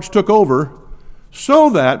sinful hearts took over, so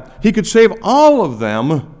that he could save all of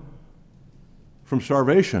them from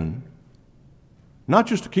starvation, not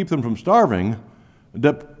just to keep them from starving,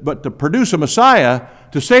 but to produce a Messiah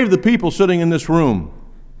to save the people sitting in this room.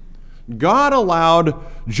 God allowed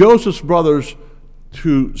Joseph's brothers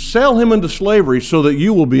to sell him into slavery so that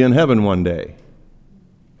you will be in heaven one day.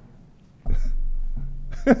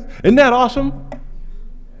 Isn't that awesome?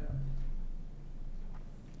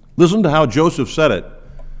 Listen to how Joseph said it.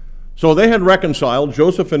 So they had reconciled,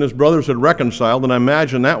 Joseph and his brothers had reconciled, and I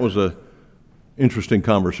imagine that was an interesting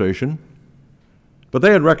conversation. But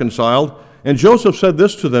they had reconciled, and Joseph said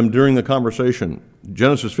this to them during the conversation,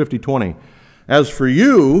 Genesis 50:20. As for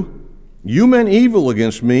you, you meant evil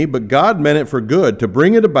against me, but God meant it for good, to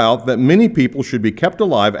bring it about that many people should be kept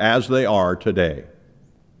alive as they are today.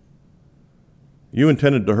 You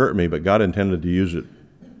intended to hurt me, but God intended to use it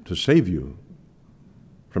to save you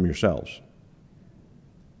from yourselves.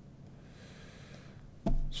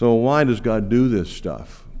 So why does God do this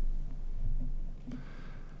stuff?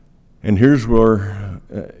 And here's where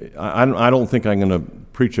I don't think I'm going to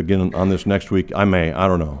preach again on this next week. I may. I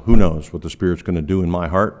don't know. Who knows what the Spirit's going to do in my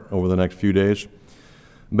heart over the next few days.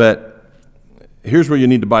 But here's where you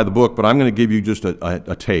need to buy the book, but I'm going to give you just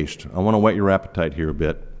a taste. I want to whet your appetite here a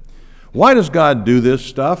bit. Why does God do this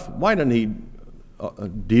stuff? Why doesn't he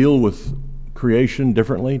deal with creation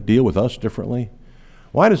differently, deal with us differently?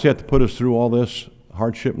 Why does he have to put us through all this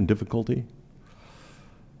hardship and difficulty?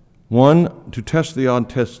 One, to test the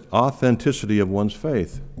authenticity of one's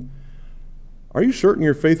faith. Are you certain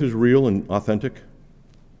your faith is real and authentic?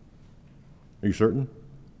 Are you certain?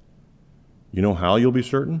 You know how you'll be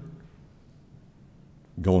certain?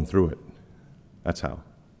 Going through it. That's how.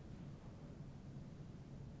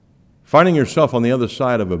 Finding yourself on the other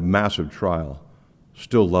side of a massive trial,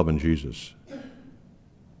 still loving Jesus. Of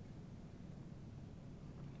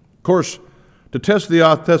course, to test the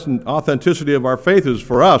authenticity of our faith is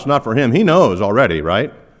for us, not for him. He knows already,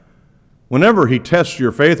 right? Whenever he tests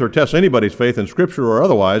your faith or tests anybody's faith in Scripture or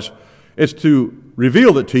otherwise, it's to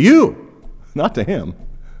reveal it to you, not to him.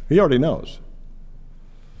 He already knows.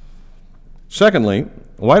 Secondly,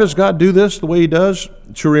 why does God do this the way he does?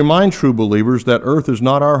 To remind true believers that earth is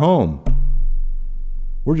not our home.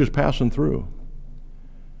 We're just passing through.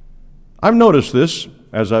 I've noticed this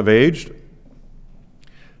as I've aged.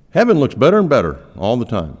 Heaven looks better and better all the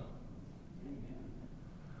time.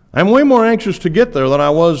 I'm way more anxious to get there than I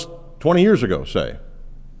was 20 years ago, say.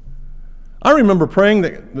 I remember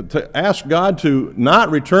praying to ask God to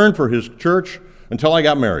not return for his church until I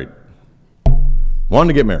got married. Wanted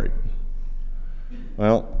to get married.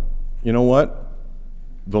 Well, you know what?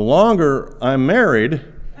 The longer I'm married,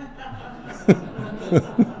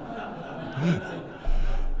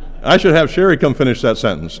 I should have Sherry come finish that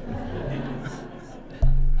sentence.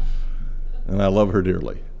 And I love her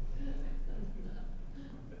dearly.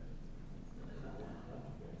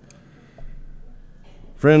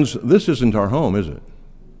 Friends, this isn't our home, is it?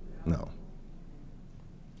 No.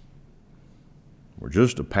 We're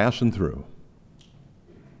just a passing through.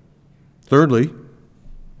 Thirdly,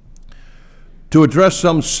 to address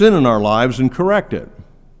some sin in our lives and correct it.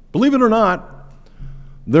 Believe it or not,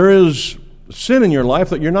 there is sin in your life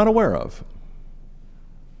that you're not aware of.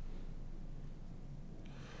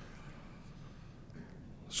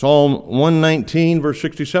 Psalm 119, verse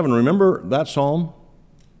 67. Remember that psalm?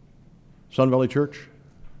 Sun Valley Church?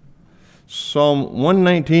 Psalm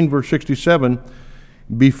 119, verse 67.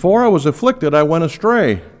 Before I was afflicted, I went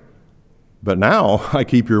astray, but now I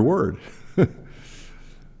keep your word.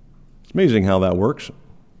 It's amazing how that works,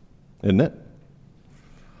 isn't it?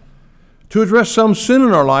 To address some sin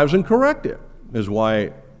in our lives and correct it is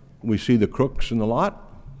why we see the crooks in the lot.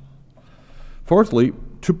 Fourthly,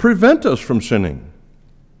 to prevent us from sinning.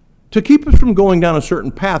 To keep us from going down a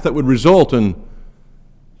certain path that would result in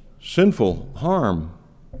sinful harm.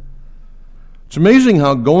 It's amazing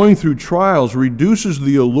how going through trials reduces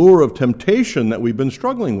the allure of temptation that we've been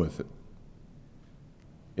struggling with,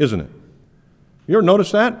 isn't it? You ever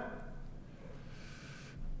notice that?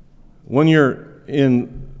 When you're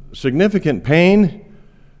in significant pain,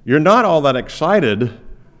 you're not all that excited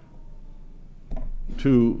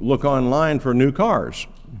to look online for new cars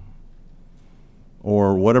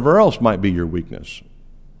or whatever else might be your weakness.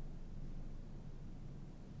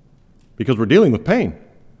 Because we're dealing with pain.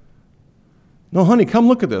 No, honey, come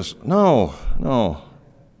look at this. No.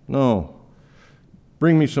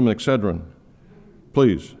 Bring me some Excedrin,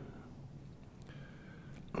 please.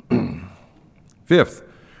 Fifth,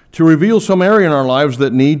 to reveal some area in our lives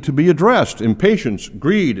that need to be addressed: impatience,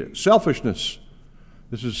 greed, selfishness.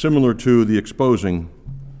 This is similar to the exposing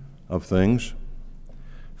of things.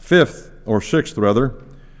 Fifth, or sixth rather,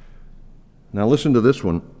 now listen to this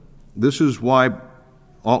one. This is why,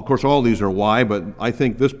 of course all these are why, but I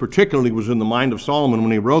think this particularly was in the mind of Solomon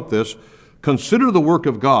when he wrote this. Consider the work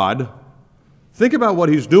of God. Think about what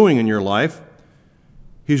he's doing in your life.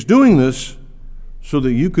 He's doing this so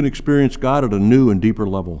that you can experience God at a new and deeper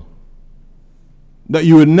level that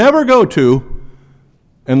you would never go to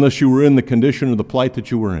unless you were in the condition or the plight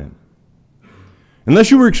that you were in.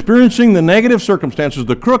 Unless you were experiencing the negative circumstances,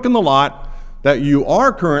 the crook in the lot that you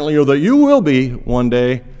are currently or that you will be one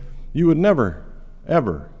day, you would never,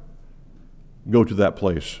 ever go to that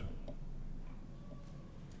place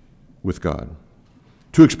with God.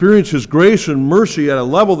 To experience His grace and mercy at a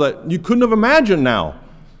level that you couldn't have imagined now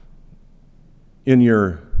in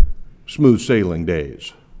your smooth sailing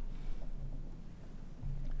days.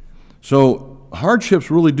 So hardships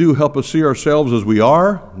really do help us see ourselves as we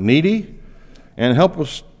are, needy, and help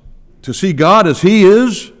us to see God as He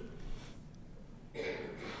is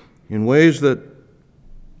in ways that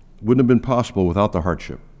wouldn't have been possible without the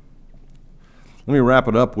hardship. Let me wrap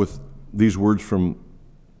it up with these words from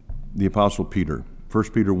the Apostle Peter, 1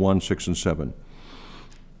 Peter 1, 6 and 7.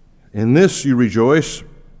 In this you rejoice,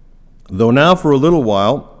 though now for a little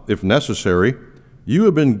while, if necessary, you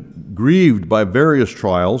have been grieved by various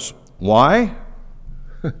trials. Why?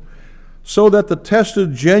 So that the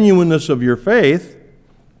tested genuineness of your faith,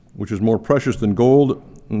 which is more precious than gold,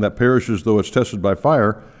 and that perishes though it's tested by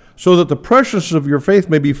fire, so that the preciousness of your faith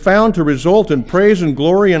may be found to result in praise and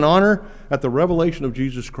glory and honor at the revelation of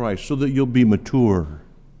Jesus Christ, so that you'll be mature,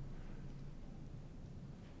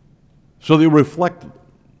 so that you'll reflect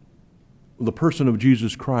the person of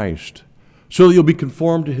Jesus Christ, so that you'll be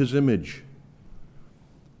conformed to His image.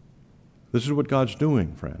 This is what God's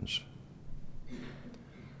doing, friends.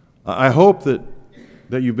 I hope that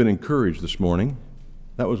you've been encouraged this morning.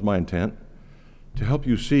 That was my intent, to help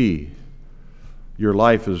you see your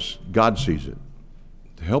life as God sees it,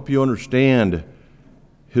 to help you understand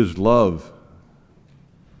His love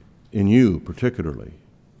in you particularly.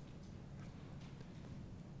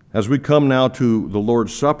 As we come now to the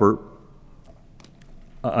Lord's Supper,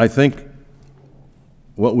 I think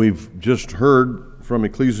what we've just heard from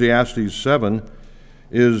Ecclesiastes 7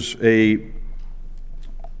 is a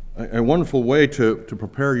wonderful way to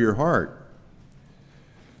prepare your heart,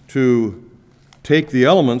 to take the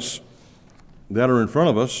elements that are in front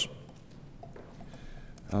of us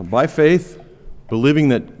by faith, believing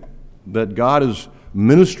that God is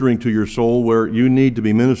ministering to your soul where you need to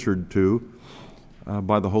be ministered to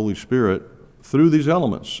by the Holy Spirit through these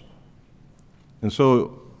elements. And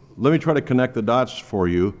so let me try to connect the dots for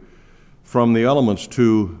you from the elements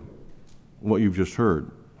to what you've just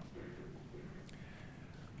heard.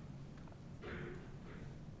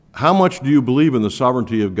 How much do you believe in the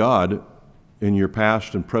sovereignty of God in your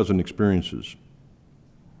past and present experiences?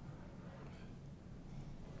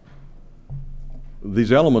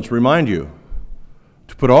 These elements remind you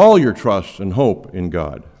to put all your trust and hope in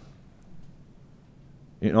God,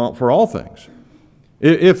 for all things.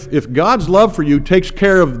 If God's love for you takes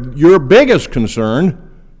care of your biggest concern,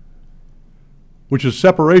 which is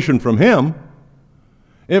separation from Him,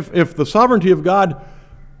 if the sovereignty of God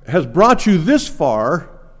has brought you this far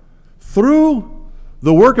through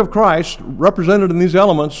the work of Christ represented in these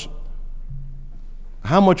elements,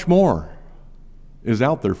 how much more is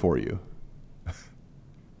out there for you?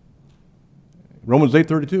 Romans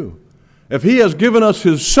 8:32. If He has given us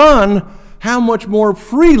His Son, how much more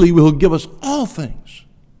freely will He give us all things?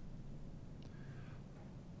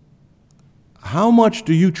 How much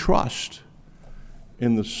do you trust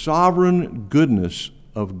in the sovereign goodness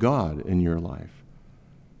of God in your life?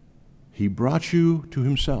 He brought you to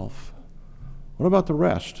Himself. What about the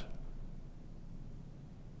rest?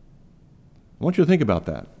 I want you to think about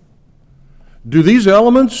that. Do these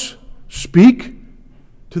elements speak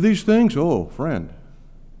to these things? Oh, friend,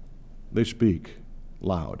 they speak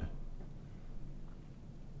loud.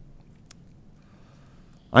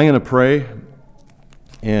 I'm going to pray,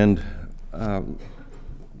 and I'm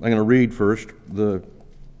going to read first the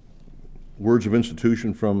words of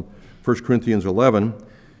institution from 1 Corinthians 11.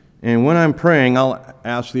 And when I'm praying, I'll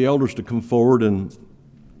ask the elders to come forward and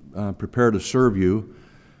prepare to serve you.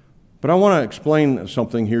 But I want to explain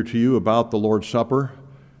something here to you about the Lord's Supper.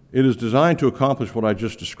 It is designed to accomplish what I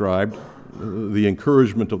just described. the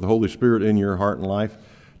encouragement of the Holy Spirit in your heart and life,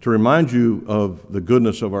 to remind you of the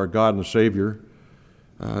goodness of our God and Savior,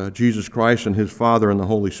 Jesus Christ and His Father and the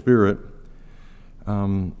Holy Spirit.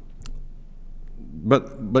 But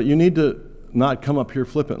you need to not come up here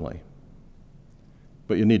flippantly,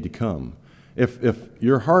 but you need to come. If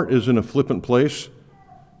your heart is in a flippant place,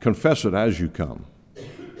 confess it as you come.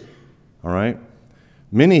 All right?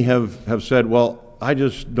 Many have said, well, I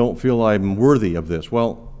just don't feel I'm worthy of this.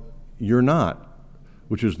 Well, you're not,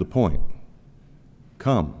 which is the point.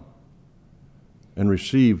 Come and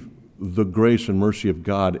receive the grace and mercy of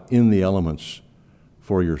God in the elements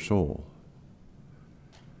for your soul.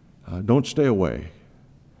 Don't stay away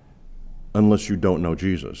unless you don't know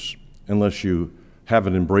Jesus, unless you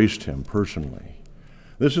haven't embraced Him personally.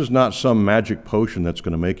 This is not some magic potion that's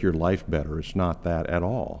going to make your life better. It's not that at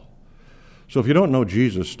all. So if you don't know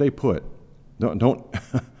Jesus, stay put.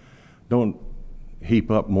 Don't heap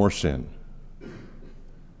up more sin.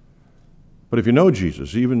 But if you know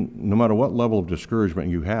Jesus, even no matter what level of discouragement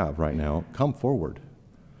you have right now, come forward.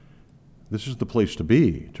 This is the place to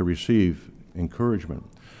be, to receive encouragement.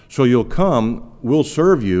 So you'll come, we'll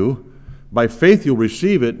serve you. By faith you'll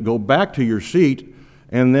receive it, go back to your seat,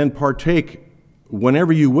 and then partake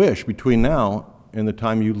whenever you wish between now and the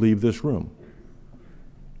time you leave this room.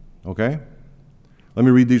 Okay? Let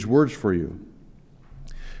me read these words for you.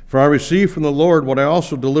 For I received from the Lord what I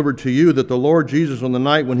also delivered to you, that the Lord Jesus, on the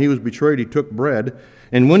night when He was betrayed, He took bread,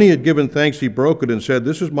 and when He had given thanks, He broke it and said,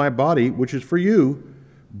 "This is my body, which is for you.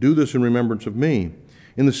 Do this in remembrance of me."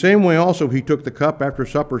 In the same way also He took the cup after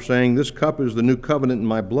supper, saying, "This cup is the new covenant in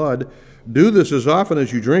my blood. Do this as often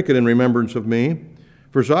as you drink it in remembrance of me.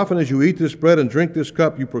 For as often as you eat this bread and drink this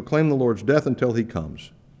cup, you proclaim the Lord's death until He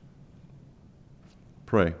comes."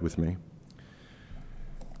 Pray with me.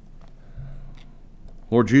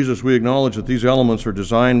 Lord Jesus, we acknowledge that these elements are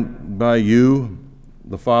designed by you,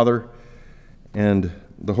 the Father, and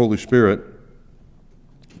the Holy Spirit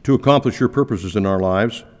to accomplish your purposes in our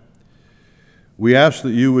lives. We ask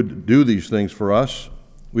that you would do these things for us.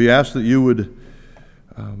 We ask that you would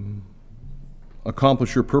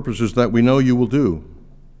accomplish your purposes that we know you will do.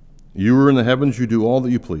 You are in the heavens, you do all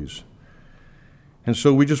that you please. And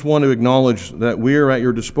so we just want to acknowledge that we are at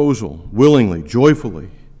your disposal, willingly, joyfully.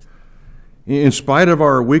 In spite of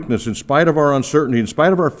our weakness, in spite of our uncertainty, in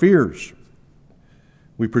spite of our fears,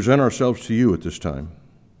 we present ourselves to you at this time.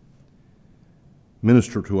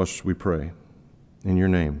 Minister to us, we pray. In your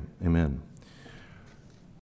name, amen.